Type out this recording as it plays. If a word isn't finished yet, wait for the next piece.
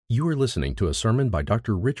You are listening to a sermon by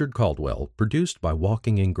Dr. Richard Caldwell, produced by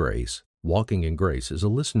Walking in Grace. Walking in Grace is a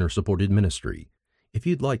listener-supported ministry. If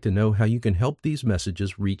you'd like to know how you can help these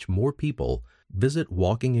messages reach more people, visit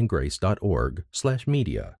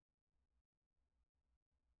walkingingrace.org/media.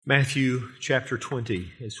 Matthew chapter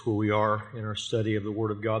 20 is where we are in our study of the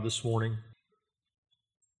Word of God this morning.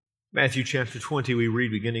 Matthew chapter 20, we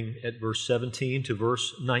read beginning at verse 17 to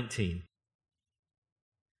verse 19.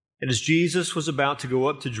 And as Jesus was about to go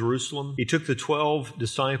up to Jerusalem, he took the 12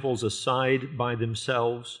 disciples aside by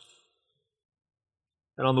themselves.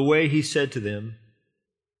 And on the way he said to them,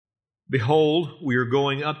 "Behold, we are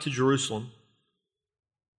going up to Jerusalem,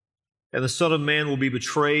 and the Son of Man will be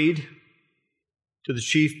betrayed to the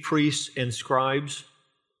chief priests and scribes,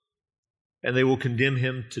 and they will condemn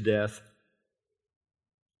him to death,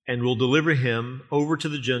 and will deliver him over to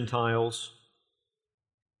the Gentiles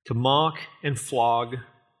to mock and flog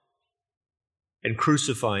and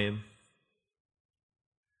crucify him.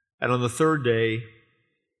 And on the third day,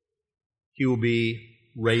 he will be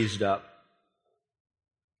raised up."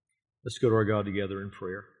 Let's go to our God together in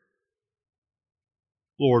prayer.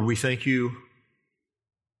 Lord, we thank you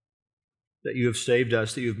that you have saved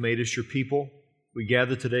us, that you have made us your people. We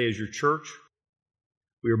gather today as your church.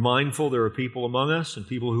 We are mindful there are people among us and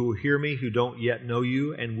people who will hear me who don't yet know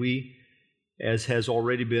you, and we, as has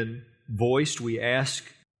already been voiced, we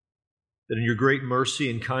ask that in your great mercy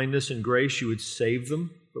and kindness and grace you would save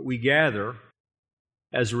them. But we gather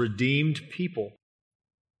as a redeemed people,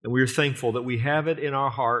 and we are thankful that we have it in our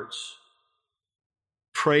hearts.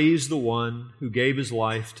 Praise the one who gave his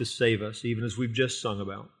life to save us, even as we've just sung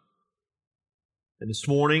about. And this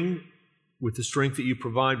morning, with the strength that you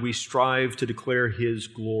provide, we strive to declare his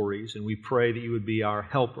glories, and we pray that you would be our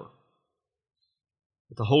helper.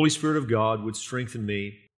 That the Holy Spirit of God would strengthen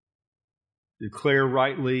me to declare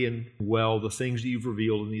rightly and well the things that you've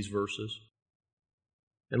revealed in these verses.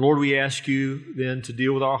 And Lord, we ask you then to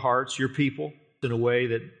deal with our hearts, your people, in a way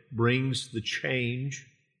that brings the change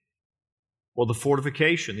or the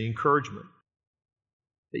fortification, the encouragement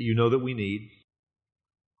that you know that we need.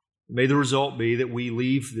 May the result be that we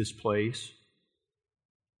leave this place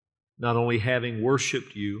not only having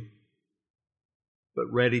worshiped you, but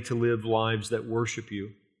ready to live lives that worship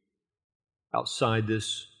you outside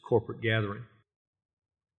this corporate gathering.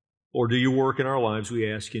 Lord, do your work in our lives, we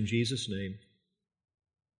ask in Jesus' name.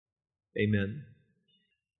 Amen.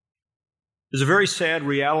 There's a very sad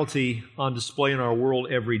reality on display in our world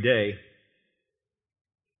every day.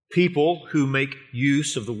 People who make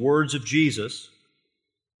use of the words of Jesus,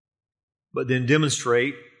 but then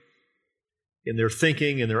demonstrate in their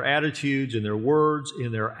thinking, in their attitudes, in their words,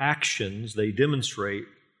 in their actions, they demonstrate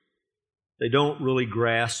they don't really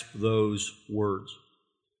grasp those words.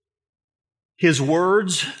 His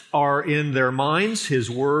words are in their minds,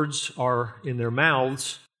 his words are in their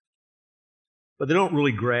mouths, but they don't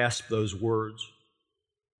really grasp those words.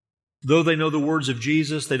 Though they know the words of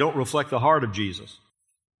Jesus, they don't reflect the heart of Jesus.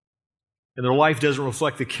 And their life doesn't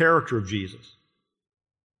reflect the character of Jesus.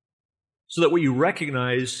 So that what you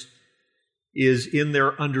recognize is in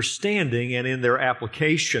their understanding and in their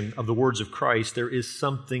application of the words of Christ, there is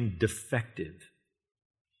something defective.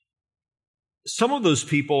 Some of those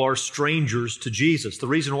people are strangers to Jesus. The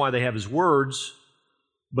reason why they have his words,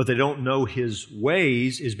 but they don't know his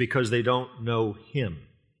ways, is because they don't know him.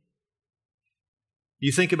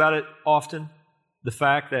 You think about it often, the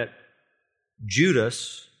fact that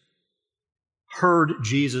Judas heard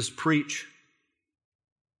Jesus preach.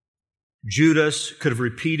 Judas could have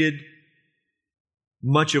repeated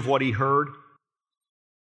much of what he heard.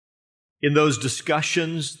 In those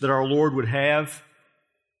discussions that our Lord would have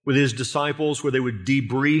with his disciples, where they would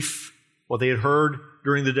debrief what they had heard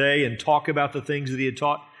during the day and talk about the things that he had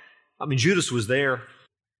taught. I mean, Judas was there.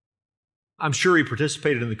 I'm sure he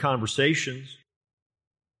participated in the conversations.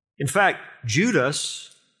 In fact,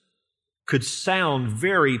 Judas could sound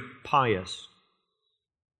very pious.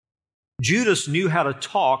 Judas knew how to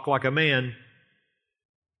talk like a man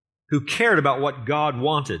who cared about what God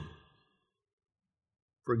wanted.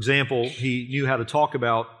 For example, he knew how to talk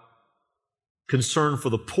about concern for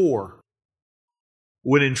the poor,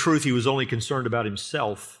 when in truth he was only concerned about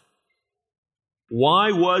himself.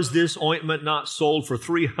 Why was this ointment not sold for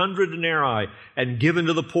 300 denarii and given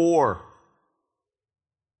to the poor?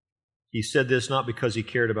 He said this not because he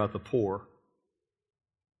cared about the poor,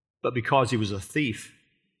 but because he was a thief.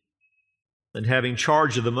 And having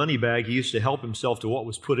charge of the money bag, he used to help himself to what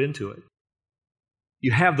was put into it.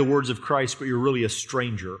 You have the words of Christ, but you're really a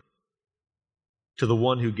stranger to the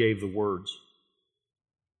one who gave the words.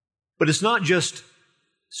 But it's not just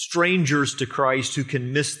strangers to Christ who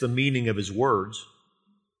can miss the meaning of His words.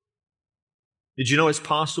 Did you know it's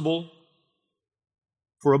possible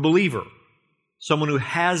for a believer, someone who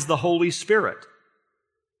has the Holy Spirit,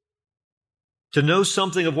 to know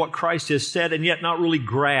something of what Christ has said and yet not really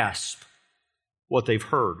grasp what they've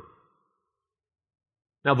heard?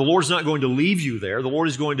 Now, the Lord's not going to leave you there. The Lord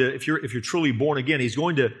is going to, if you're truly born again, He's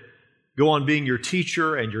going to go on being your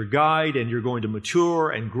teacher and your guide, and you're going to mature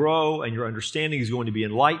and grow, and your understanding is going to be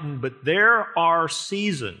enlightened. But there are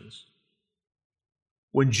seasons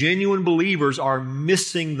when genuine believers are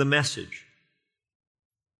missing the message.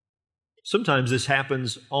 Sometimes this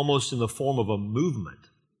happens almost in the form of a movement.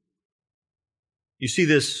 You see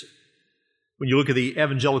this when you look at the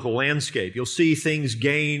evangelical landscape. You'll see things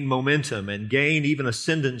gain momentum and gain even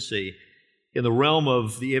ascendancy in the realm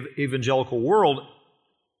of the evangelical world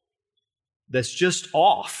that's just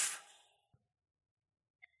off.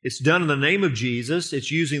 It's done in the name of Jesus. It's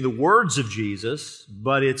using the words of Jesus,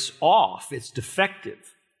 but it's off. It's defective.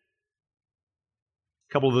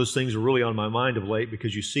 A couple of those things are really on my mind of late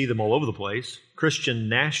because you see them all over the place. Christian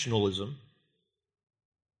nationalism.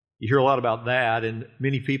 You hear a lot about that, and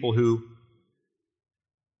many people who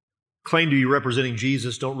claim to be representing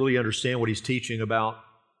Jesus don't really understand what He's teaching about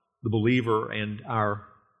the believer and our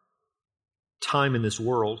time in this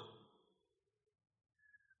world.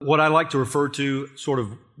 What I like to refer to, sort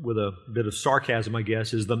of with a bit of sarcasm, I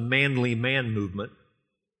guess, is the manly man movement.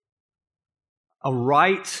 A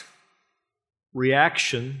right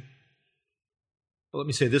reaction, let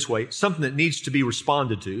me say it this way, something that needs to be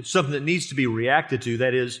responded to, something that needs to be reacted to,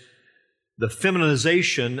 that is the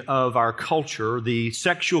feminization of our culture, the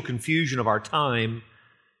sexual confusion of our time.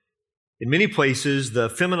 In many places, the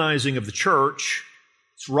feminizing of the church.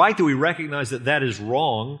 It's right that we recognize that that is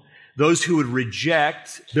wrong. Those who would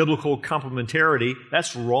reject biblical complementarity,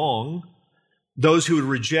 that's wrong. Those who would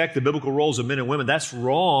reject the biblical roles of men and women, that's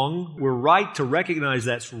wrong. We're right to recognize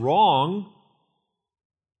that's wrong.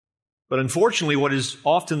 But unfortunately, what is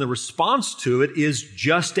often the response to it is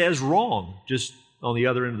just as wrong, just on the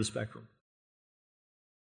other end of the spectrum.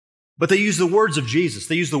 But they use the words of Jesus.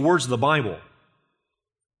 They use the words of the Bible.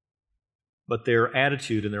 But their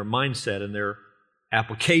attitude and their mindset and their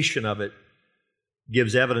application of it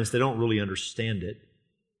gives evidence they don't really understand it.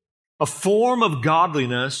 A form of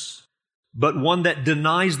godliness, but one that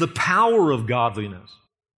denies the power of godliness.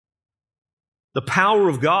 The power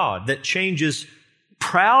of God that changes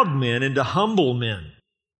proud men into humble men,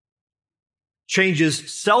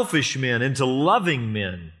 changes selfish men into loving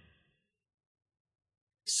men,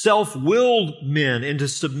 self-willed men into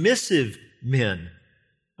submissive men.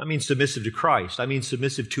 I mean submissive to Christ. I mean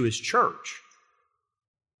submissive to His church.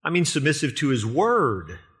 I mean submissive to His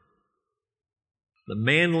Word. The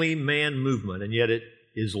manly man movement, and yet it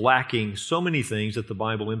is lacking so many things that the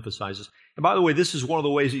Bible emphasizes. And by the way, this is one of the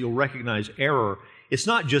ways that you'll recognize error. It's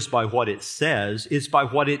not just by what it says, it's by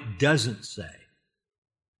what it doesn't say.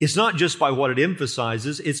 It's not just by what it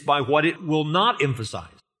emphasizes, it's by what it will not emphasize.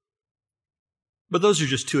 But those are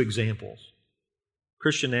just two examples.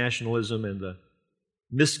 Christian nationalism and the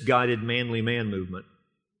misguided manly man movement.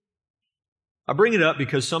 I bring it up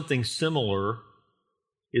because something similar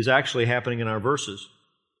is actually happening in our verses.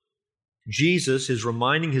 Jesus is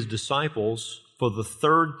reminding His disciples for the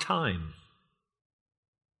third time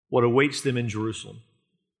what awaits them in Jerusalem.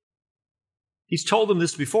 He's told them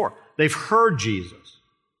this before. They've heard Jesus.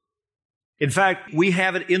 In fact, we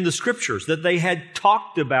have it in the Scriptures that they had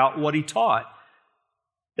talked about what He taught.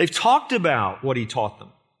 They've talked about what He taught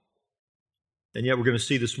them. And yet we're going to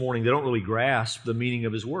see this morning they don't really grasp the meaning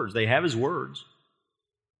of His words. They have His words,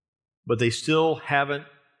 but they still haven't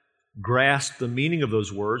grasped the meaning of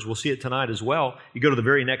those words. We'll see it tonight as well. You go to the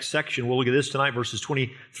very next section, we'll look at this tonight, verses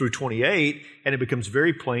 20 through 28, and it becomes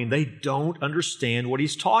very plain they don't understand what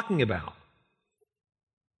He's talking about.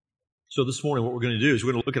 So this morning what we're going to do is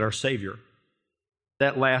we're going to look at our Savior.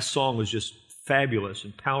 That last song was just fabulous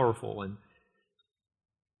and powerful, and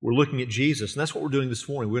we're looking at Jesus, and that's what we're doing this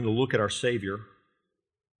morning. We're going to look at our Savior.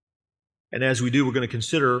 And as we do, we're going to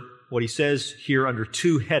consider what He says here under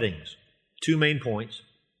two headings, two main points.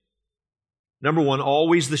 Number one,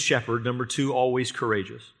 always the shepherd. Number two, always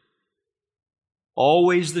courageous.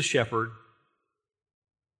 Always the shepherd,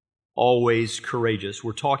 always courageous.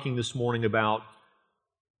 We're talking this morning about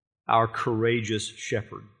our courageous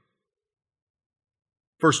shepherd.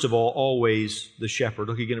 First of all, always the shepherd.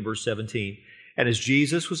 Look again at verse 17. And as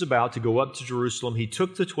Jesus was about to go up to Jerusalem, He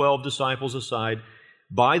took the 12 disciples aside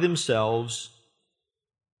by themselves,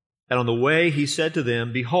 and on the way He said to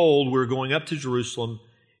them, Behold, we're going up to Jerusalem,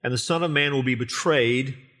 and the Son of Man will be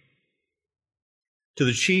betrayed to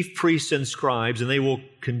the chief priests and scribes, and they will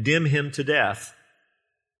condemn Him to death.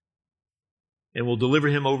 and will deliver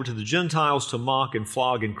him over to the Gentiles to mock and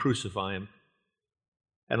flog and crucify him.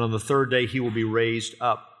 And on the third day he will be raised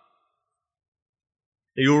up.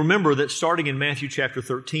 Now you'll remember that starting in Matthew chapter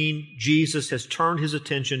 13, Jesus has turned his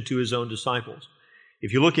attention to his own disciples.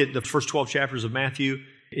 If you look at the first 12 chapters of Matthew,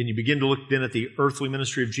 and you begin to look then at the earthly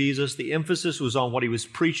ministry of Jesus, the emphasis was on what he was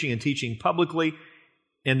preaching and teaching publicly,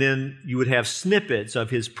 and then you would have snippets of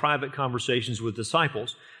his private conversations with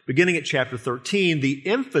disciples. Beginning at chapter 13, the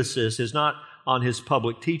emphasis is not on his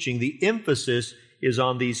public teaching. The emphasis is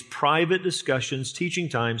on these private discussions, teaching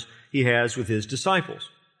times he has with his disciples.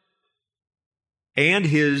 And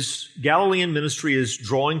his Galilean ministry is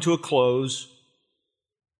drawing to a close.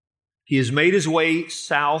 He has made his way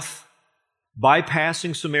south,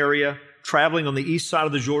 bypassing Samaria, traveling on the east side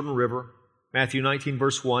of the Jordan River. Matthew 19,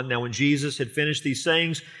 verse 1. Now when Jesus had finished these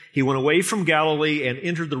sayings, he went away from Galilee and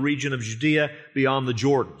entered the region of Judea beyond the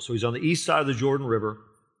Jordan. So he's on the east side of the Jordan River,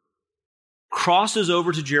 crosses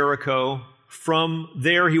over to Jericho. From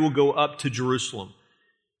there he will go up to Jerusalem.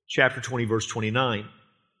 Chapter 20, verse 29.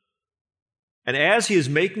 And as he is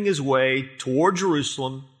making his way toward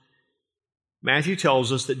Jerusalem, Matthew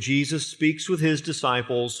tells us that Jesus speaks with his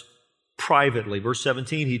disciples privately. Verse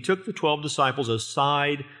 17, he took the 12 disciples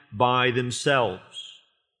aside by themselves.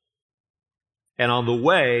 And on the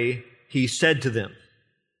way, he said to them.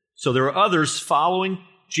 So there are others following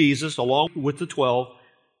Jesus along with the 12,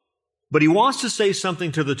 but he wants to say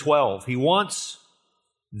something to the 12. He wants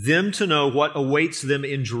them to know what awaits them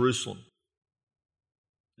in Jerusalem.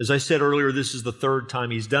 As I said earlier, this is the third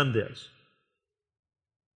time he's done this.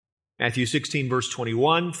 Matthew 16, verse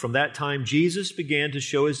 21, from that time Jesus began to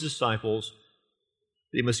show his disciples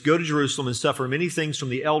that he must go to Jerusalem and suffer many things from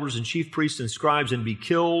the elders and chief priests and scribes and be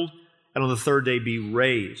killed, and on the third day be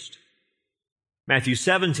raised. Matthew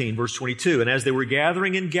 17, verse 22, and as they were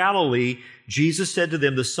gathering in Galilee, Jesus said to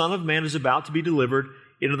them, the Son of Man is about to be delivered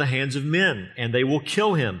into the hands of men, and they will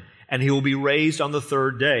kill him, and he will be raised on the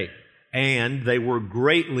third day. And they were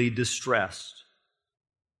greatly distressed.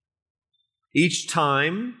 Each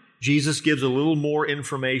time, Jesus gives a little more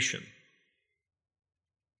information.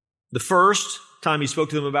 The first time he spoke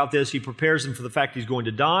to them about this, he prepares them for the fact he's going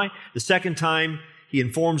to die. The second time, he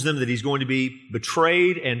informs them that he's going to be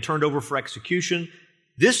betrayed and turned over for execution.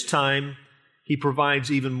 This time, he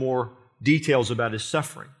provides even more details about his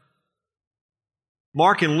suffering.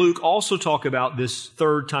 Mark and Luke also talk about this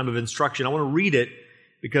third time of instruction. I want to read it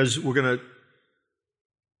because we're going to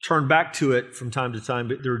turn back to it from time to time,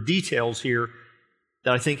 but there are details here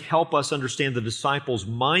that I think help us understand the disciples'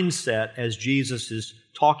 mindset as Jesus is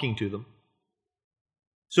talking to them.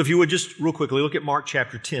 So if you would just real quickly look at Mark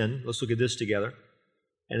chapter 10. Let's look at this together.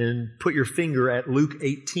 And then put your finger at Luke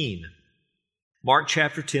 18. Mark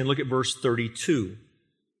chapter 10, look at verse 32.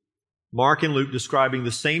 Mark and Luke describing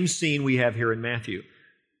the same scene we have here in Matthew.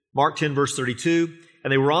 Mark 10, verse 32,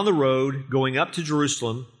 and they were on the road going up to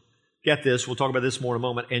Jerusalem. Get this, we'll talk about this more in a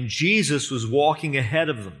moment. And Jesus was walking ahead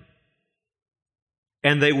of them.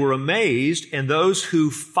 And they were amazed, and those who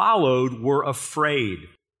followed were afraid.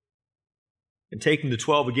 And taking the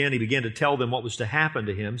 12 again, he began to tell them what was to happen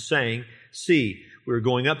to him, saying, see, we are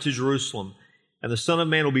going up to Jerusalem, and the Son of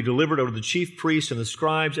Man will be delivered over to the chief priests and the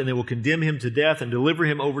scribes, and they will condemn him to death and deliver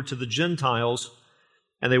him over to the Gentiles,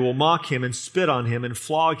 and they will mock him and spit on him and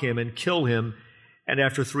flog him and kill him, and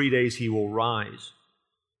after 3 days he will rise.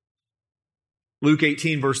 Luke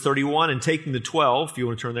 18, verse 31, and taking the 12, if you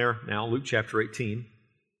want to turn there now, Luke chapter 18,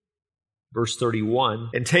 verse 31,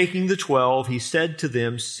 and taking the 12, he said to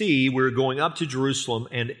them, see, we're going up to Jerusalem,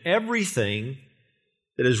 and everything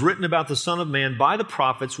that is written about the Son of Man by the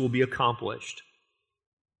prophets will be accomplished.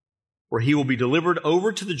 Where he will be delivered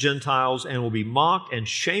over to the Gentiles and will be mocked and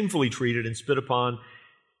shamefully treated and spit upon,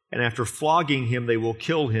 and after flogging him, they will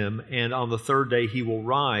kill him, and on the third day he will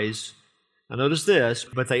rise. Now notice this,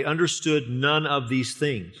 but they understood none of these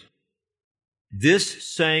things.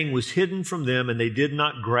 This saying was hidden from them, and they did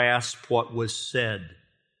not grasp what was said.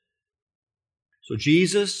 So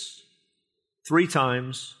Jesus, 3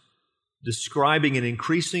 times, describing in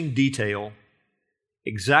increasing detail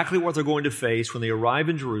exactly what they're going to face when they arrive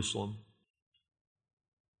in Jerusalem.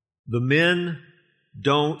 The men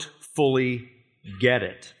don't fully get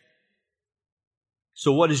it.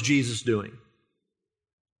 So what is Jesus doing?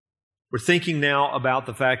 We're thinking now about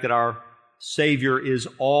the fact that our Savior is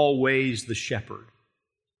always the shepherd.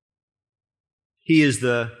 He is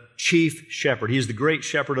the chief shepherd. He is the great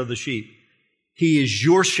shepherd of the sheep. He is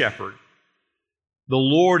your shepherd. The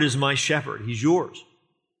Lord is my shepherd. He's yours.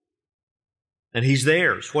 And He's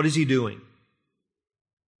theirs. What is He doing?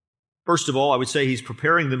 First of all, I would say He's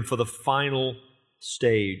preparing them for the final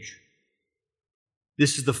stage.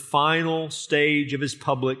 This is the final stage of his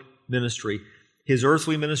public ministry. His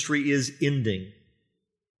earthly ministry is ending.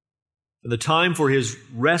 And the time for his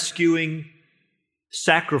rescuing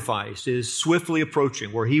sacrifice is swiftly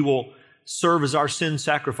approaching, where he will serve as our sin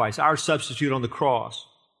sacrifice, our substitute on the cross.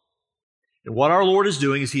 And what our Lord is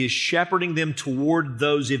doing is he is shepherding them toward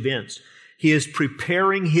those events. He is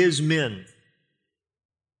preparing his men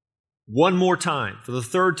one more time, for the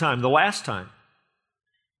third time, the last time,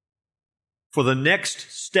 for the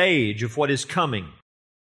next stage of what is coming.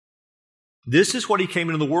 This is what he came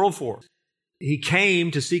into the world for. He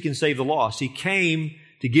came to seek and save the lost. He came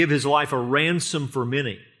to give his life a ransom for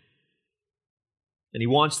many. And he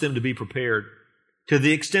wants them to be prepared to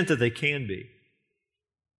the extent that they can be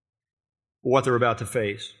for what they're about to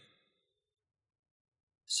face.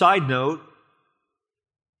 Side note,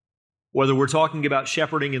 whether we're talking about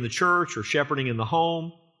shepherding in the church or shepherding in the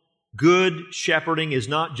home, good shepherding is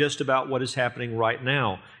not just about what is happening right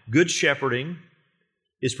now. Good shepherding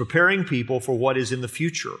is preparing people for what is in the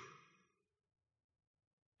future.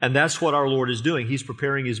 And that's what our Lord is doing. He's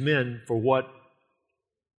preparing his men for what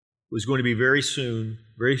was going to be very soon,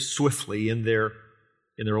 very swiftly in their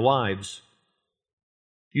lives.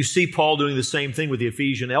 You see Paul doing the same thing with the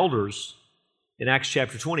Ephesian elders in Acts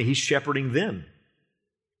chapter 20. He's shepherding them.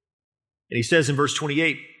 And he says in verse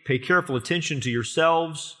 28, "Pay careful attention to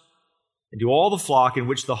yourselves and to all the flock in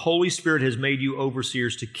which the Holy Spirit has made you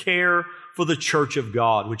overseers to care for the church of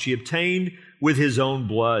God, which he obtained with his own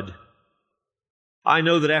blood. I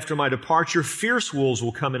know that after my departure, fierce wolves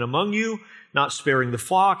will come in among you, not sparing the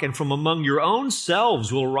flock, and from among your own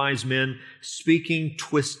selves will arise men speaking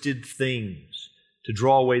twisted things to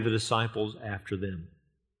draw away the disciples after them.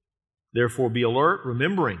 Therefore be alert,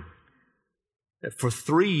 remembering that for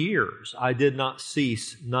 3 years I did not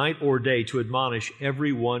cease night or day to admonish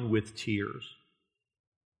everyone with tears."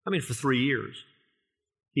 For 3 years.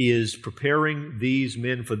 He is preparing these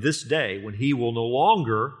men for this day when he will no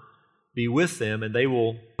longer be with them, and they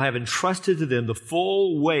will have entrusted to them the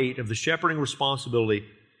full weight of the shepherding responsibility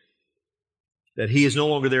that he is no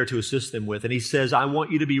longer there to assist them with. And he says, I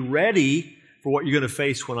want you to be ready for what you're going to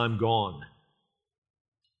face when I'm gone.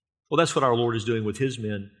 Well, that's what our Lord is doing with his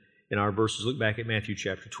men in our verses. Look back at Matthew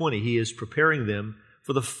chapter 20. He is preparing them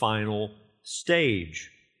for the final stage.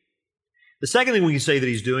 The second thing we can say that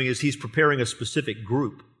he's doing is he's preparing a specific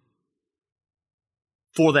group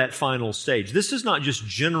for that final stage. This is not just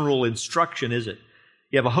general instruction, is it?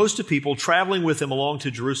 You have a host of people traveling with him along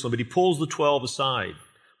to Jerusalem, but he pulls the 12 aside,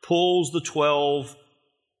 pulls the 12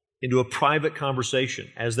 into a private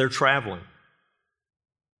conversation as they're traveling.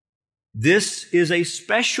 This is a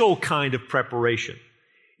special kind of preparation.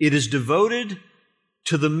 It is devoted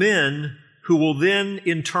to the men who will then,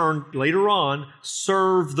 in turn, later on,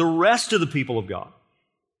 serve the rest of the people of God.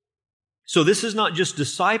 So this is not just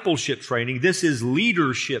discipleship training, this is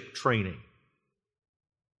leadership training.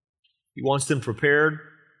 He wants them prepared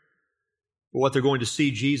for what they're going to see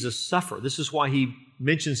Jesus suffer. This is why he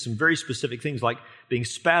mentions some very specific things like being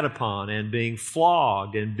spat upon and being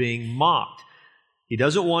flogged and being mocked. He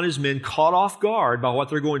doesn't want his men caught off guard by what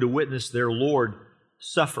they're going to witness their Lord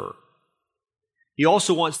suffer. He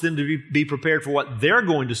also wants them to be prepared for what they're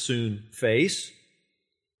going to soon face.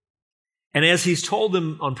 And as he's told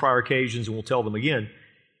them on prior occasions, and we'll tell them again,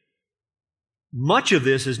 much of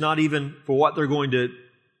this is not even for what they're going to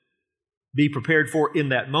be prepared for in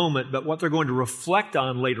that moment, but what they're going to reflect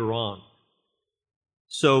on later on.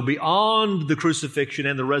 So beyond the crucifixion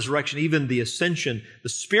and the resurrection, even the ascension, the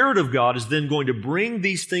Spirit of God is then going to bring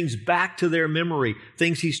these things back to their memory,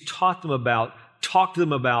 things he's taught them about, talked to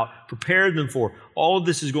them about, prepared them for. All of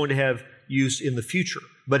this is going to have use in the future.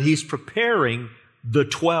 But he's preparing the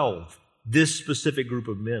 12, this specific group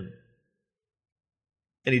of men.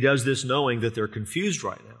 And he does this knowing that they're confused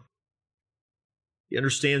right now. He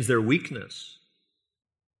understands their weakness.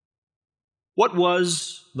 What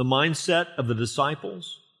was the mindset of the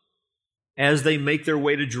disciples as they make their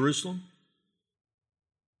way to Jerusalem?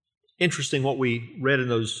 Interesting what we read in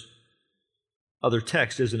those other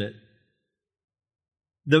texts, isn't it?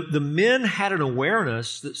 The men had an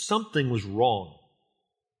awareness that something was wrong.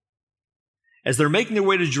 As they're making their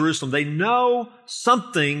way to Jerusalem, they know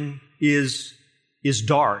something is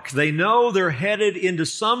dark. They know they're headed into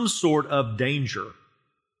some sort of danger.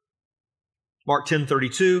 Mark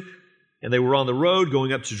 10:32, and they were on the road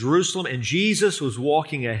going up to Jerusalem, and Jesus was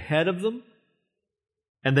walking ahead of them,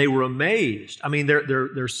 and they were amazed.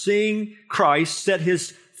 They're seeing Christ set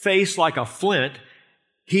his face like a flint.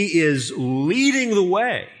 He is leading the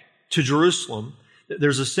way to Jerusalem.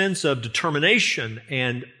 There's a sense of determination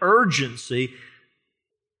and urgency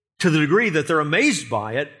to the degree that they're amazed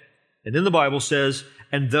by it. And then the Bible says,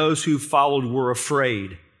 and those who followed were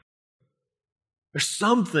afraid. There's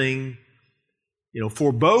something,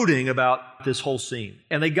 foreboding about this whole scene.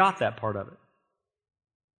 And they got that part of it.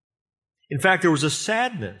 In fact, there was a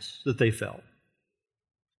sadness that they felt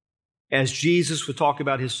as Jesus would talk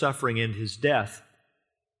about his suffering and his death.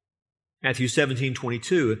 Matthew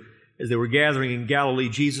 17:22, as they were gathering in Galilee,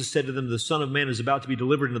 Jesus said to them, "The Son of Man is about to be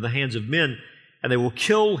delivered into the hands of men, and they will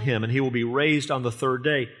kill him, and he will be raised on the third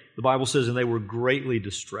day." The Bible says, and they were greatly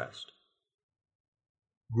distressed,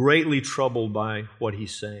 greatly troubled by what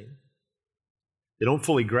he's saying. They don't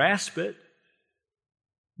fully grasp it,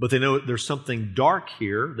 but they know there's something dark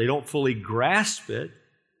here. They don't fully grasp it,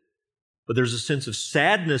 but there's a sense of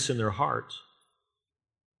sadness in their hearts.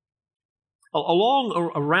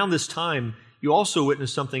 Around this time, you also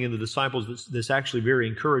witness something in the disciples that's actually very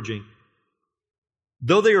encouraging.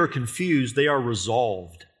 Though they are confused, they are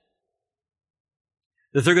resolved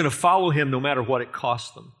that they're going to follow him no matter what it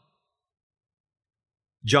costs them.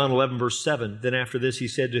 John 11, verse 7, then after this he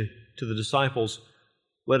said to the disciples,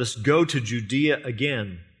 "Let us go to Judea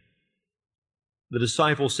again." The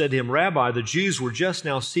disciples said to him, "Rabbi, the Jews were just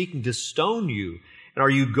now seeking to stone you, and are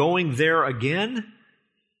you going there again?"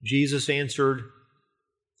 Jesus answered,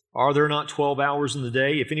 "Are there not 12 hours in the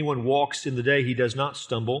day? If anyone walks in the day, he does not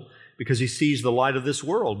stumble, because he sees the light of this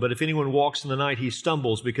world. But if anyone walks in the night, he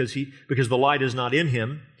stumbles, because the light is not in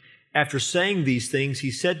him." After saying these things, he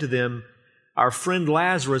said to them, "Our friend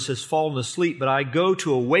Lazarus has fallen asleep, but I go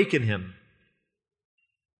to awaken him."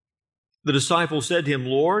 The disciples said to him,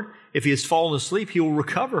 "Lord, if he has fallen asleep, he will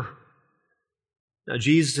recover." Now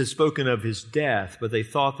Jesus had spoken of his death, but they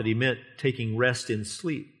thought that he meant taking rest in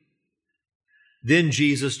sleep. Then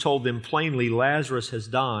Jesus told them plainly, "Lazarus has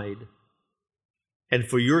died, and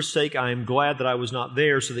for your sake I am glad that I was not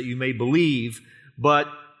there, so that you may believe, but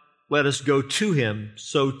let us go to him."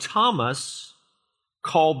 So Thomas,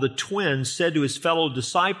 called the twin, said to his fellow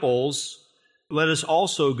disciples, "Let us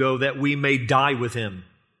also go, that we may die with him."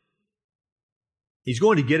 He's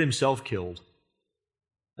going to get himself killed.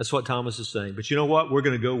 That's what Thomas is saying. But you know what? We're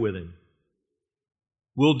going to go with him.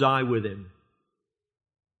 We'll die with him.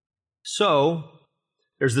 So,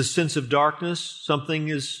 there's this sense of darkness. Something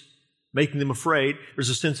is making them afraid. There's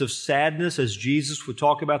a sense of sadness as Jesus would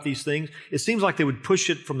talk about these things. It seems like they would push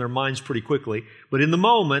it from their minds pretty quickly. But in the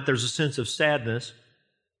moment, there's a sense of sadness.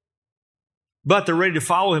 But they're ready to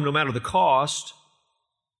follow him no matter the cost.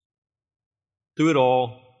 Through it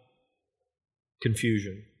all,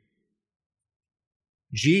 confusion.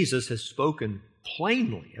 Jesus has spoken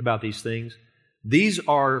plainly about these things. These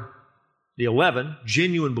are the 11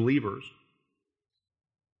 genuine believers.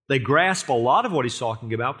 They grasp a lot of what he's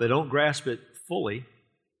talking about. They don't grasp it fully.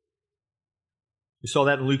 We saw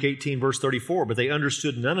that in Luke 18, verse 34, but they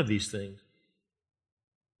understood none of these things.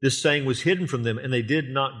 This saying was hidden from them, and they did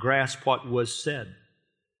not grasp what was said.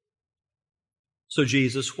 So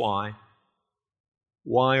Jesus, why?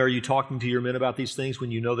 Why are you talking to your men about these things when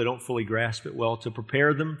you know they don't fully grasp it? Well, to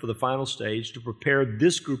prepare them for the final stage, to prepare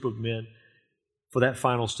this group of men for that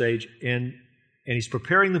final stage, and he's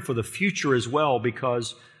preparing them for the future as well,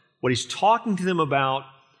 because what he's talking to them about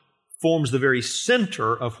forms the very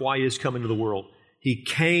center of why he has come into the world. He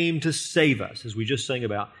came to save us, as we just sang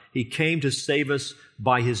about. He came to save us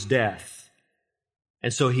by his death.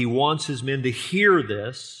 And so he wants his men to hear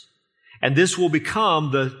this, and this will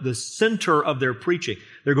become the center of their preaching.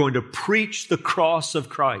 They're going to preach the cross of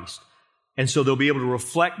Christ. And so they'll be able to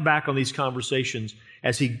reflect back on these conversations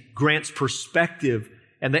as he grants perspective,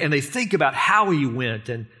 and they think about how he went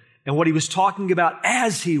and what he was talking about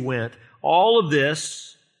as he went. All of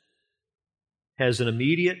this has an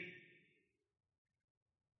immediate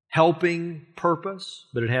helping purpose,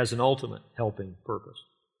 but it has an ultimate helping purpose.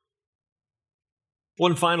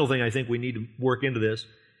 One final thing I think we need to work into this,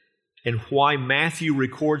 and why Matthew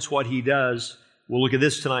records what he does. We'll look at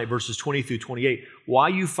this tonight, verses 20 through 28. Why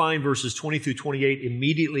you find verses 20 through 28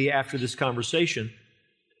 immediately after this conversation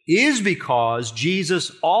is because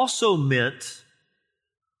Jesus also meant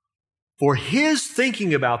for his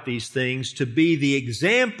thinking about these things to be the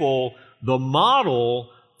example, the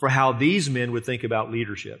model for how these men would think about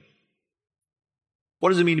leadership. What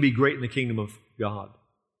does it mean to be great in the kingdom of God?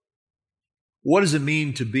 What does it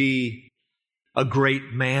mean to be a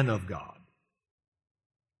great man of God?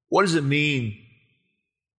 What does it mean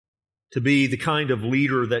to be the kind of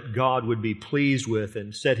leader that God would be pleased with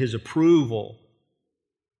and set his approval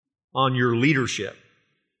on your leadership?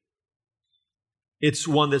 It's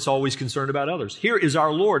one that's always concerned about others. Here is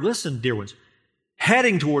our Lord, listen, dear ones,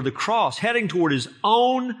 heading toward the cross, heading toward his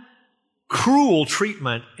own cruel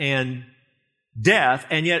treatment and death,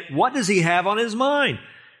 and yet what does he have on his mind?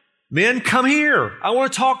 Men, come here. I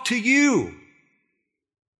want to talk to you.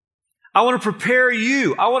 I want to prepare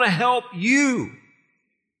you. I want to help you.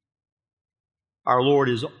 Our Lord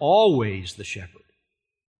is always the shepherd.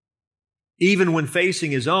 Even when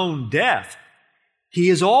facing His own death, He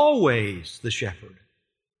is always the shepherd.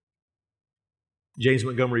 James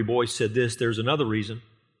Montgomery Boyce said this, there's another reason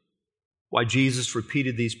why Jesus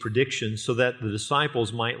repeated these predictions, so that the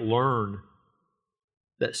disciples might learn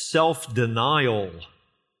that self-denial,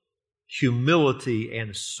 humility,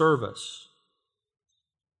 and service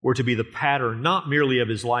were to be the pattern not merely of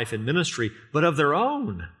His life and ministry, but of their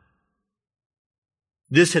own.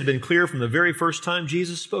 This had been clear from the very first time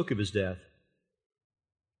Jesus spoke of His death.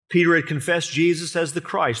 Peter had confessed Jesus as the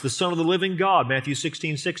Christ, the Son of the living God, Matthew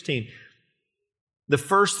 16:16. The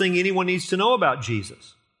first thing anyone needs to know about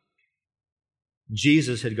Jesus.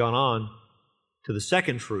 Jesus had gone on to the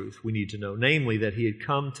second truth we need to know, namely that He had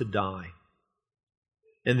come to die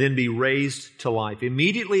and then be raised to life.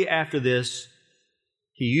 Immediately after this,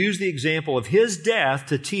 He used the example of His death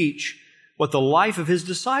to teach what the life of His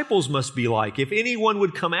disciples must be like. If anyone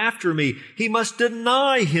would come after me, he must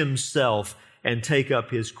deny himself and take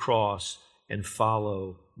up his cross and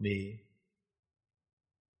follow me.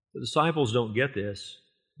 The disciples don't get this,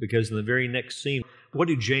 because in the very next scene, what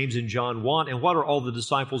do James and John want, and what are all the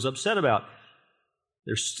disciples upset about?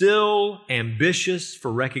 They're still ambitious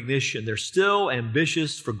for recognition. They're still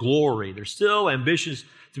ambitious for glory. They're still ambitious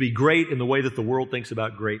to be great in the way that the world thinks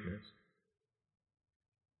about greatness.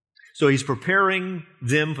 So He's preparing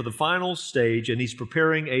them for the final stage, and He's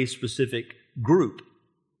preparing a specific group.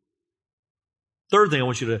 Third thing I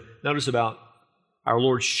want you to notice about our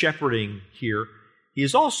Lord's shepherding here, He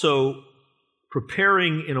is also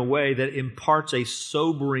preparing in a way that imparts a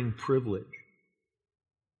sobering privilege.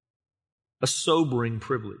 A sobering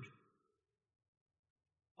privilege.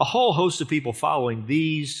 A whole host of people following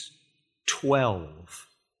these 12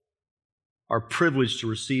 are privileged to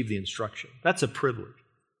receive the instruction. That's a privilege.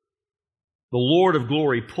 The Lord of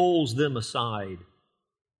glory pulls them aside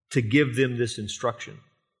to give them this instruction.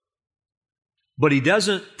 But He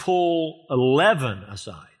doesn't pull 11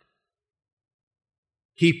 aside.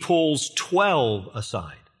 He pulls 12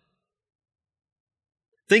 aside.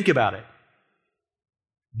 Think about it.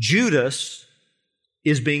 Judas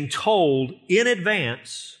is being told in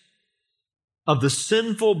advance of the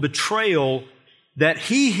sinful betrayal that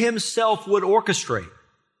he himself would orchestrate.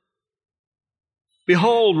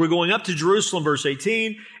 Behold, we're going up to Jerusalem, verse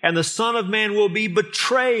 18, and the Son of Man will be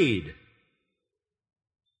betrayed,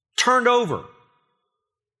 turned over,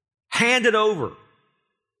 handed over.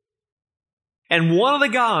 And one of the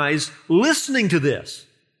guys listening to this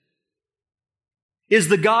is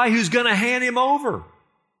the guy who's going to hand Him over.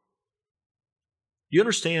 You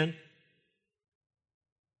understand?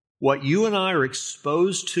 What you and I are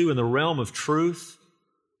exposed to in the realm of truth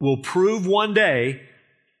will prove one day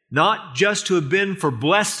not just to have been for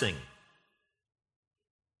blessing.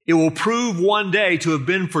 It will prove one day to have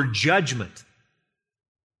been for judgment.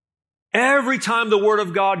 Every time the Word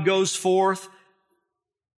of God goes forth,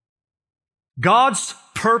 God's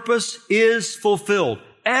purpose is fulfilled.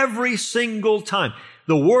 Every single time.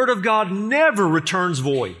 The Word of God never returns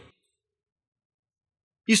void.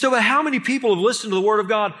 You say, well, how many people have listened to the Word of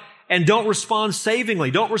God and don't respond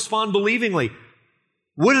savingly, don't respond believingly?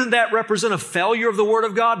 Wouldn't that represent a failure of the Word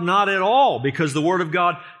of God? Not at all, because the Word of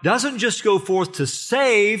God doesn't just go forth to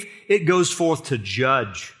save, it goes forth to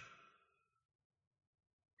judge.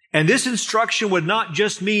 And this instruction would not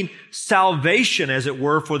just mean salvation, as it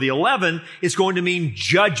were, for the 11. It's going to mean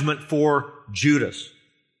judgment for Judas.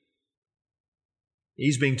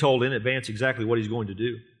 He's being told in advance exactly what he's going to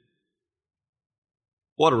do.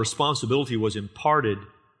 What a responsibility was imparted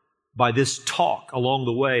by this talk along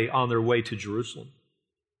the way on their way to Jerusalem.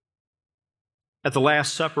 At the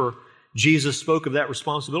Last Supper, Jesus spoke of that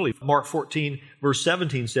responsibility. Mark 14, verse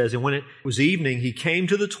 17 says, and when it was evening, He came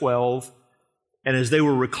to the 12, and as they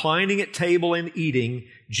were reclining at table and eating,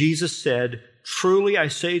 Jesus said, truly I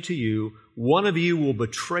say to you, one of you will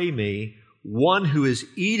betray me, one who is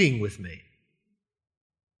eating with me.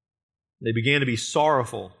 They began to be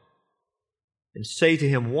sorrowful and say to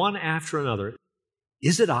Him one after another,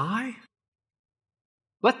 is it I?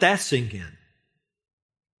 Let that sink in.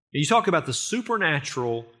 You talk about the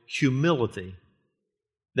supernatural humility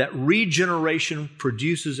that regeneration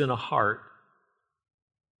produces in a heart.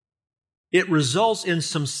 It results in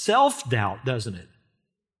some self-doubt, doesn't it?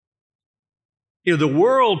 You know, the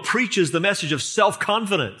world preaches the message of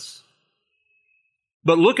self-confidence.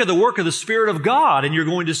 But look at the work of the Spirit of God, and you're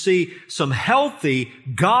going to see some healthy,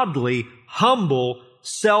 godly, humble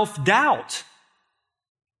self-doubt.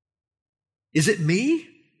 Is it me?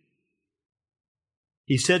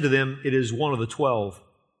 He said to them, "It is one of the 12,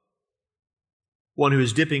 one who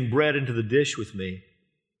is dipping bread into the dish with me.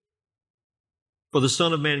 For the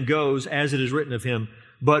Son of Man goes as it is written of him,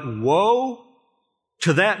 but woe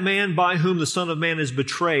to that man by whom the Son of Man is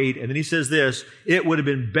betrayed." And then he says this, "It would have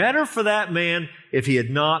been better for that man if he had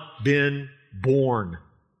not been born."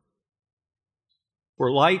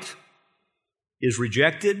 Where light is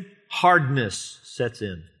rejected, hardness sets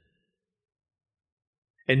in.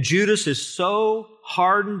 And Judas is so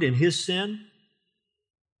hardened in his sin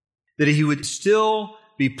that he would still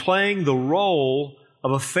be playing the role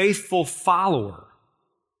of a faithful follower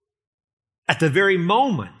at the very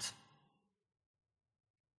moment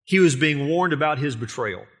he was being warned about his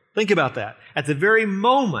betrayal. Think about that. At the very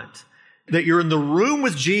moment that you're in the room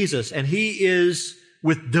with Jesus and he is,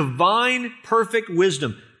 with divine perfect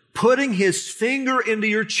wisdom, putting his finger into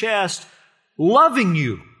your chest, loving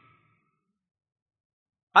you.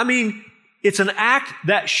 I mean, it's an act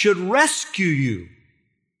that should rescue you.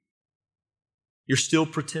 You're still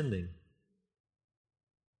pretending.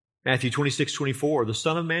 Matthew 26:24, "The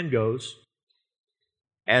Son of Man goes,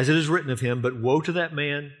 as it is written of him, but woe to that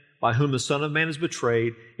man by whom the Son of Man is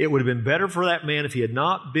betrayed. It would have been better for that man if he had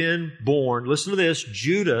not been born." Listen to this.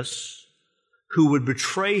 "Judas, who would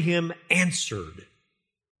betray him, answered,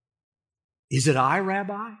 'Is it I,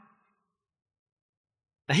 Rabbi?'"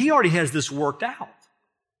 Now, he already has this worked out.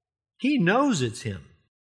 He knows it's him.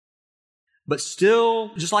 But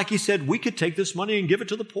still, just like he said, we could take this money and give it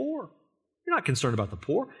to the poor. You're not concerned about the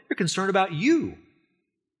poor. You're concerned about you.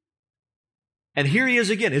 And here he is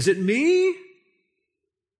again. "Is it me?"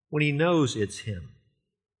 When he knows it's him.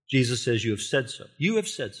 Jesus says, "You have said so." You have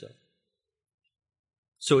said so.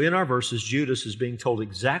 So in our verses, Judas is being told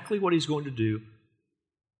exactly what he's going to do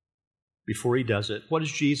before he does it. What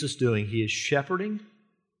is Jesus doing? He is shepherding.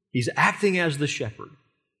 He's acting as the shepherd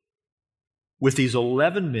with these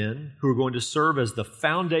 11 men who are going to serve as the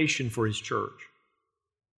foundation for his church.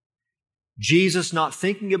 Jesus, not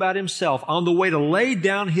thinking about himself, on the way to lay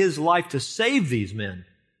down his life to save these men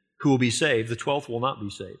who will be saved. The 12th will not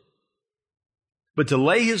be saved. But to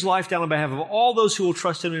lay his life down on behalf of all those who will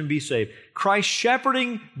trust him and be saved. Christ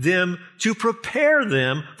shepherding them to prepare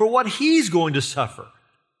them for what he's going to suffer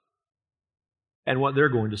and what they're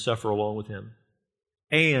going to suffer along with him.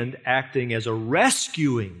 And acting as a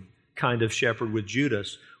rescuing kind of shepherd with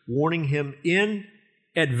Judas, warning him in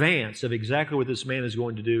advance of exactly what this man is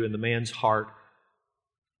going to do, and the man's heart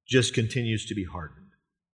just continues to be hardened.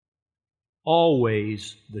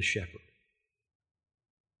 Always the shepherd.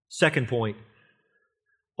 Second point,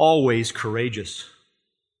 always courageous.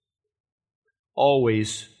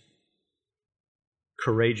 Always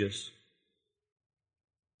courageous.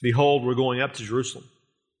 "Behold, we're going up to Jerusalem.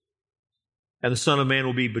 And the Son of Man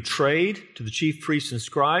will be betrayed to the chief priests and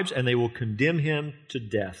scribes, and they will condemn him to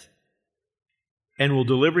death, and will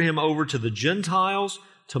deliver him over to the Gentiles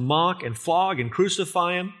to mock and flog and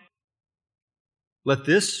crucify him." Let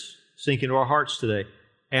this sink into our hearts today.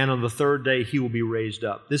 "And on the third day he will be raised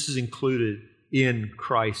up." This is included in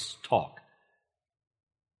Christ's talk.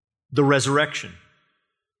 The resurrection.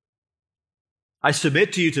 I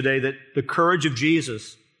submit to you today that the courage of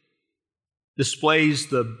Jesus displays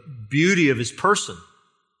the beauty of his person,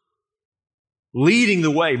 leading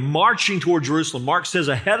the way, marching toward Jerusalem. Mark says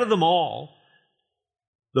ahead of them all,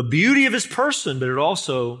 the beauty of his person, but it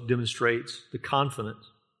also demonstrates the confidence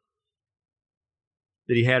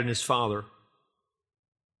that he had in his Father.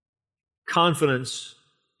 Confidence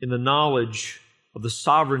in the knowledge of the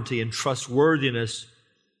sovereignty and trustworthiness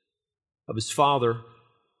of his Father.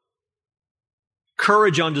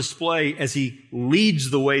 Courage on display as he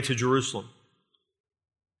leads the way to Jerusalem.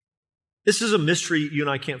 This is a mystery you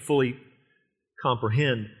and I can't fully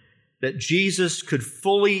comprehend, that Jesus could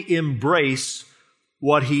fully embrace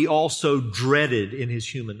what he also dreaded in his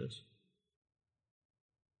humanness.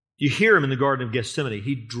 You hear him in the Garden of Gethsemane.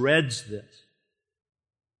 He dreads this.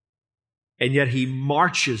 And yet he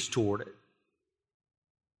marches toward it.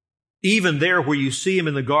 Even there where you see him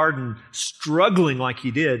in the garden struggling like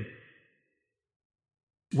he did,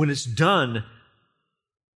 when it's done,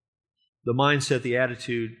 the mindset, the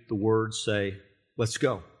attitude, the words say, "Let's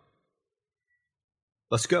go.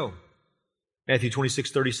 Let's go." Matthew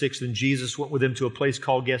 26:36, "Then Jesus went with them to a place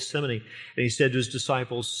called Gethsemane, and he said to his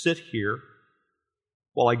disciples, 'Sit here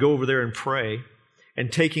while I go over there and pray.'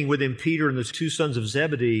 And taking with him Peter and the two sons of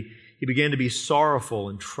Zebedee, he began to be sorrowful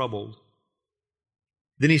and troubled.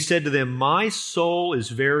 Then he said to them, 'My soul is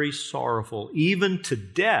very sorrowful, even to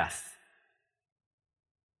death.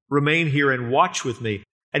 Remain here and watch with me.'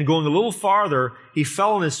 And going a little farther, he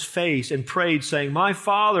fell on his face and prayed, saying, 'My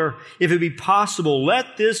Father, if it be possible,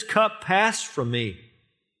 let this cup pass from me.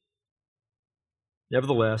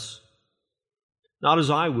 Nevertheless, not as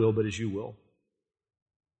I will, but as you will.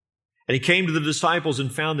 And he came to the disciples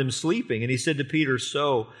and found them sleeping. And he said to Peter,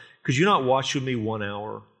 So, could you not watch with me 1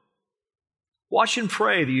 hour? Watch and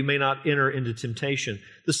pray that you may not enter into temptation.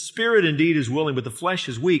 The spirit indeed is willing, but the flesh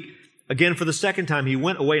is weak. Again, for the second time, he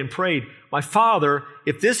went away and prayed, My Father,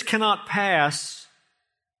 if this cannot pass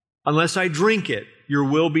unless I drink it, your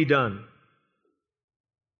will be done.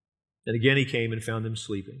 And again he came and found them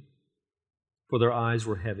sleeping, for their eyes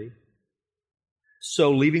were heavy.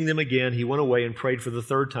 So, leaving them again, he went away and prayed for the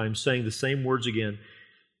third time, saying the same words again.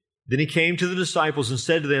 Then he came to the disciples and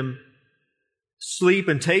said to them, Sleep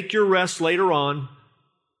and take your rest later on.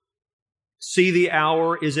 See, the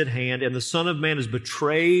hour is at hand, and the Son of Man is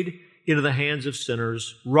betrayed into the hands of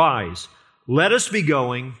sinners. Rise, let us be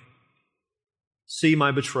going. See,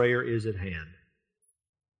 my betrayer is at hand.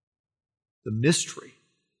 The mystery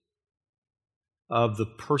of the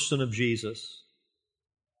person of Jesus.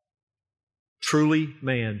 Truly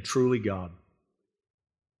man, truly God.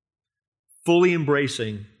 Fully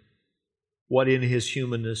embracing what in his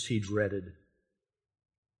humanness he dreaded.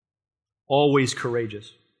 Always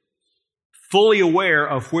courageous. Fully aware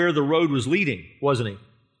of where the road was leading, wasn't he?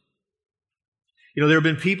 You know, there have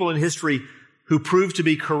been people in history who proved to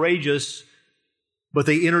be courageous, but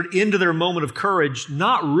they entered into their moment of courage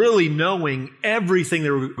not really knowing everything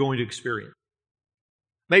they were going to experience.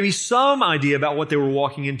 Maybe some idea about what they were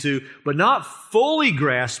walking into, but not fully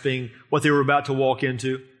grasping what they were about to walk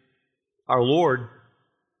into. Our Lord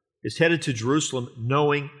is headed to Jerusalem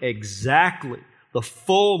knowing exactly the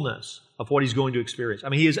fullness of what he's going to experience. I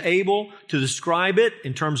mean, he is able to describe it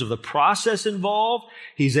in terms of the process involved.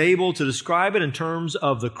 He's able to describe it in terms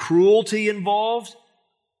of the cruelty involved.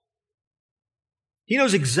 He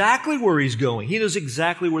knows exactly where he's going. He knows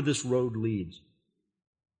exactly where this road leads.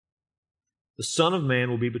 The Son of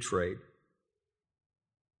Man will be betrayed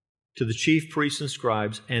to the chief priests and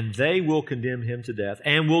scribes, and they will condemn him to death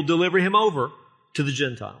and will deliver him over to the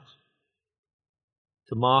Gentiles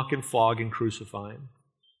to mock and flog and crucify him.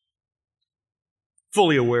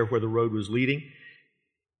 Fully aware of where the road was leading.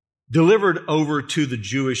 Delivered over to the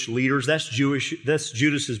Jewish leaders. That's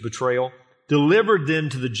Judas's betrayal. Delivered then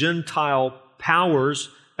to the Gentile powers.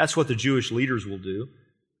 That's what the Jewish leaders will do.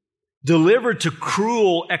 Delivered to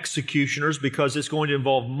cruel executioners because it's going to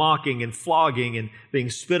involve mocking and flogging and being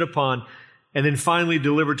spit upon. And then finally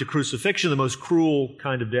delivered to crucifixion, the most cruel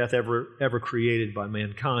kind of death ever created by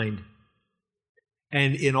mankind.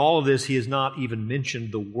 And in all of this, he has not even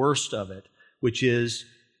mentioned the worst of it, which is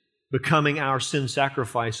becoming our sin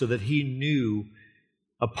sacrifice so that he knew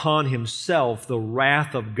upon himself the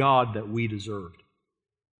wrath of God that we deserved.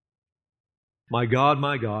 My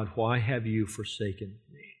God, why have you forsaken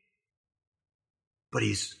me? But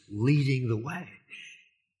he's leading the way.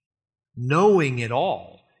 Knowing it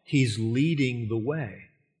all, he's leading the way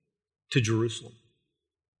to Jerusalem.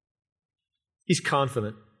 He's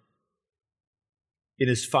confident in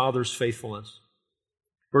his Father's faithfulness.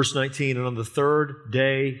 Verse 19, and on the third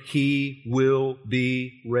day he will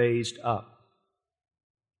be raised up.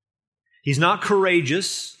 He's not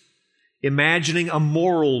courageous, imagining a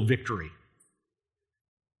moral victory.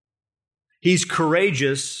 He's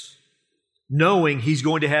courageous, knowing he's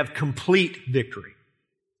going to have complete victory.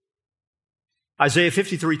 Isaiah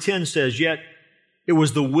 53:10 says, Yet it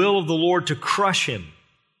was the will of the Lord to crush him.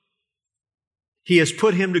 He has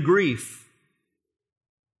put him to grief.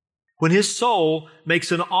 When his soul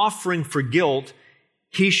makes an offering for guilt,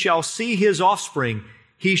 he shall see his offspring.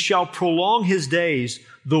 He shall prolong his days.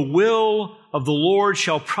 The will of the Lord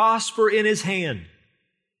shall prosper in his hand.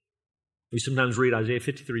 We sometimes read Isaiah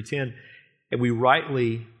 53:10, and we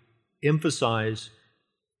rightly emphasize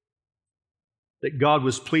that God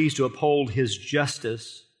was pleased to uphold his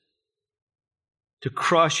justice, to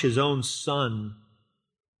crush his own Son,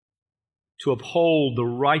 to uphold the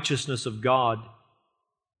righteousness of God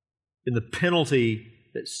in the penalty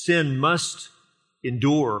that sin must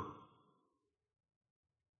endure.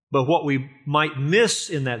 But what we might miss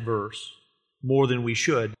in that verse, more than we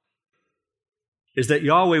should, is that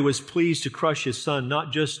Yahweh was pleased to crush his Son,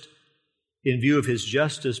 not just in view of his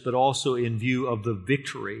justice, but also in view of the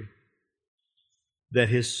victory that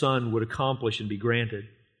his Son would accomplish and be granted.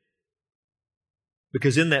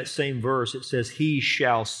 Because in that same verse it says, he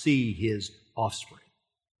shall see his offspring.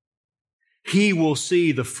 He will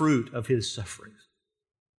see the fruit of his sufferings.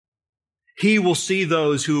 He will see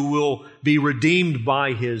those who will be redeemed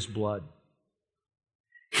by his blood.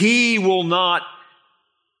 He will not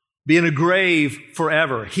be in a grave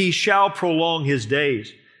forever. He shall prolong his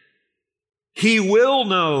days. He will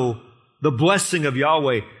know the blessing of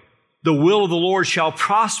Yahweh. The will of the Lord shall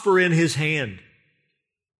prosper in his hand.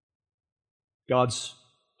 God's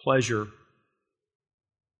pleasure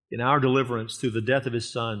in our deliverance through the death of His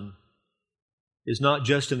Son is not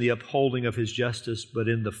just in the upholding of His justice, but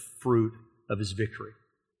in the fruit of His victory.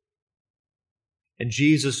 And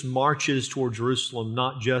Jesus marches toward Jerusalem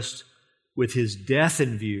not just with His death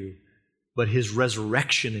in view, but His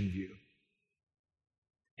resurrection in view.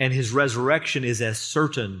 And His resurrection is as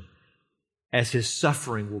certain as His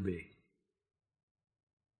suffering will be.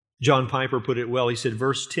 John Piper put it well. He said,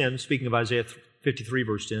 verse 10, speaking of Isaiah 53,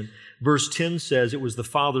 verse 10, verse 10 says, "It was the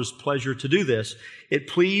Father's pleasure to do this. It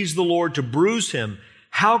pleased the Lord to bruise Him.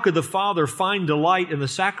 How could the Father find delight in the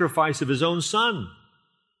sacrifice of His own Son?"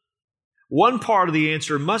 One part of the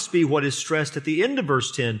answer must be what is stressed at the end of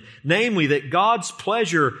verse 10, namely that God's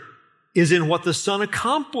pleasure is in what the Son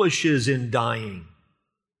accomplishes in dying.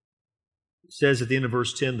 It says at the end of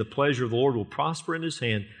verse 10, "The pleasure of the Lord will prosper in His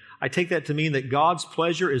hand." I take that to mean that God's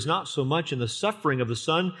pleasure is not so much in the suffering of the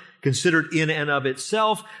Son, considered in and of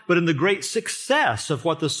itself, but in the great success of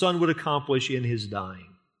what the Son would accomplish in His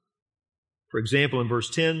dying. For example, in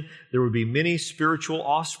verse 10, there would be many spiritual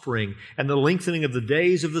offspring and the lengthening of the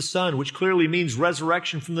days of the Son, which clearly means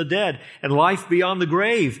resurrection from the dead and life beyond the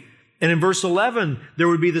grave. And in verse 11, there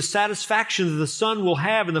would be the satisfaction that the Son will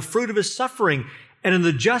have in the fruit of His suffering and in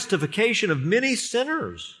the justification of many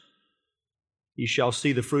sinners. "He shall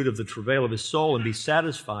see the fruit of the travail of His soul and be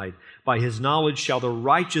satisfied. By His knowledge shall the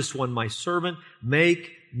righteous one, my servant,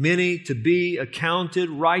 make many to be accounted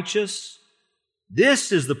righteous."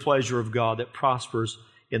 This is the pleasure of God that prospers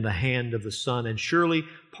in the hand of the Son, and surely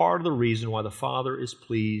part of the reason why the Father is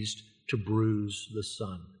pleased to bruise the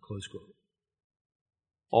Son. Close quote.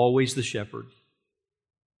 Always the shepherd,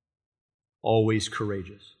 always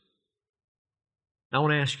courageous. I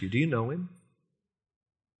want to ask you, do you know Him?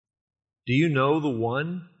 Do you know the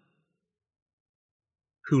one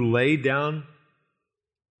who laid down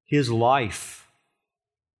His life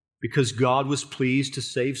because God was pleased to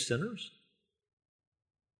save sinners?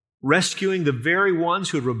 Rescuing the very ones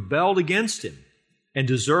who had rebelled against Him and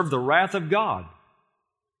deserved the wrath of God.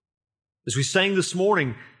 As we sang this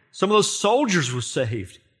morning, some of those soldiers were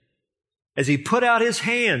saved as He put out His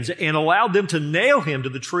hands and allowed them to nail Him to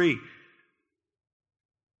the tree.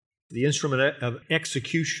 The instrument of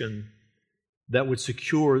execution that would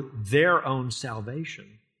secure their own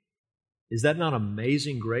salvation. Is that not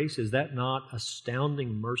amazing grace? Is that not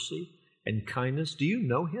astounding mercy and kindness? Do you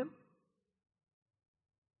know Him?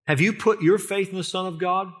 Have you put your faith in the Son of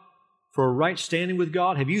God for a right standing with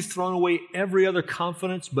God? Have you thrown away every other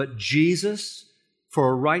confidence but Jesus for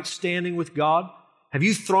a right standing with God? Have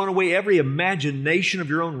you thrown away every imagination of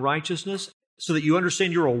your own righteousness so that you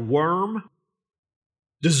understand you're a worm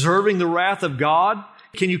deserving the wrath of God?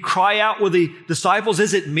 Can you cry out with the disciples,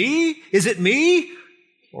 "Is it me? Is it me?"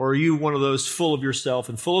 Or are you one of those full of yourself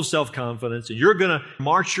and full of self-confidence and you're going to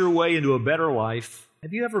march your way into a better life?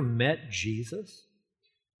 Have you ever met Jesus?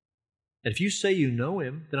 And if you say you know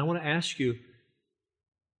Him, then I want to ask you,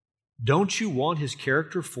 don't you want His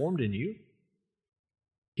character formed in you?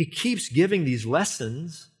 He keeps giving these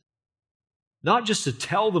lessons, not just to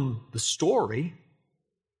tell them the story,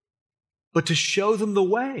 but to show them the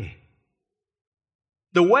way.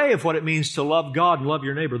 The way of what it means to love God and love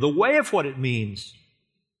your neighbor. The way of what it means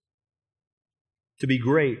to be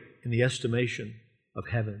great in the estimation of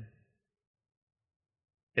heaven.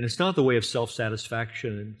 And it's not the way of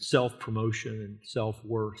self-satisfaction and self-promotion and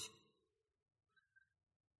self-worth.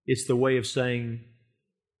 It's the way of saying,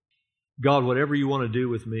 "God, whatever you want to do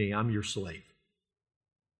with me, I'm your slave.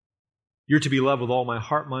 You're to be loved with all my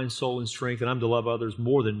heart, mind, soul, and strength, and I'm to love others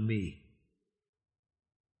more than me."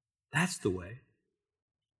 That's the way.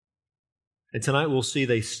 And tonight we'll see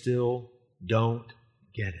they still don't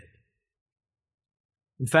get it.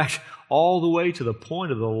 In fact, all the way to the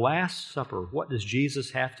point of the Last Supper, what does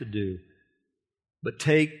Jesus have to do but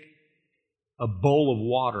take a bowl of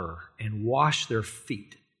water and wash their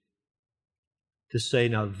feet to say,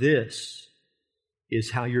 now this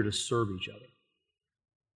is how you're to serve each other?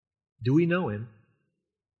 Do we know Him?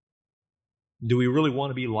 Do we really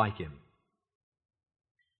want to be like Him?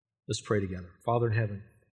 Let's pray together. Father in heaven,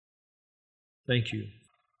 thank You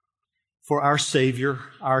for our Savior,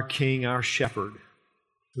 our King, our Shepherd,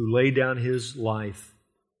 who laid down His life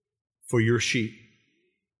for Your sheep,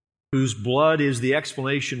 whose blood is the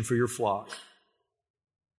explanation for Your flock,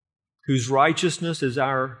 whose righteousness is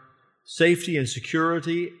our safety and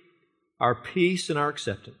security, our peace and our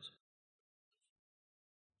acceptance.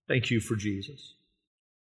 Thank You for Jesus.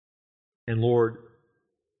 And Lord,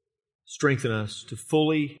 strengthen us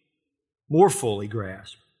to more fully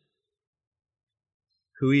grasp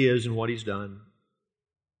who He is and what He's done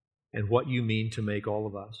and what You mean to make all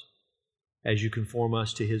of us. as you conform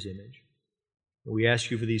us to His image. We ask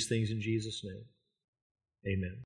you for these things in Jesus' name. Amen.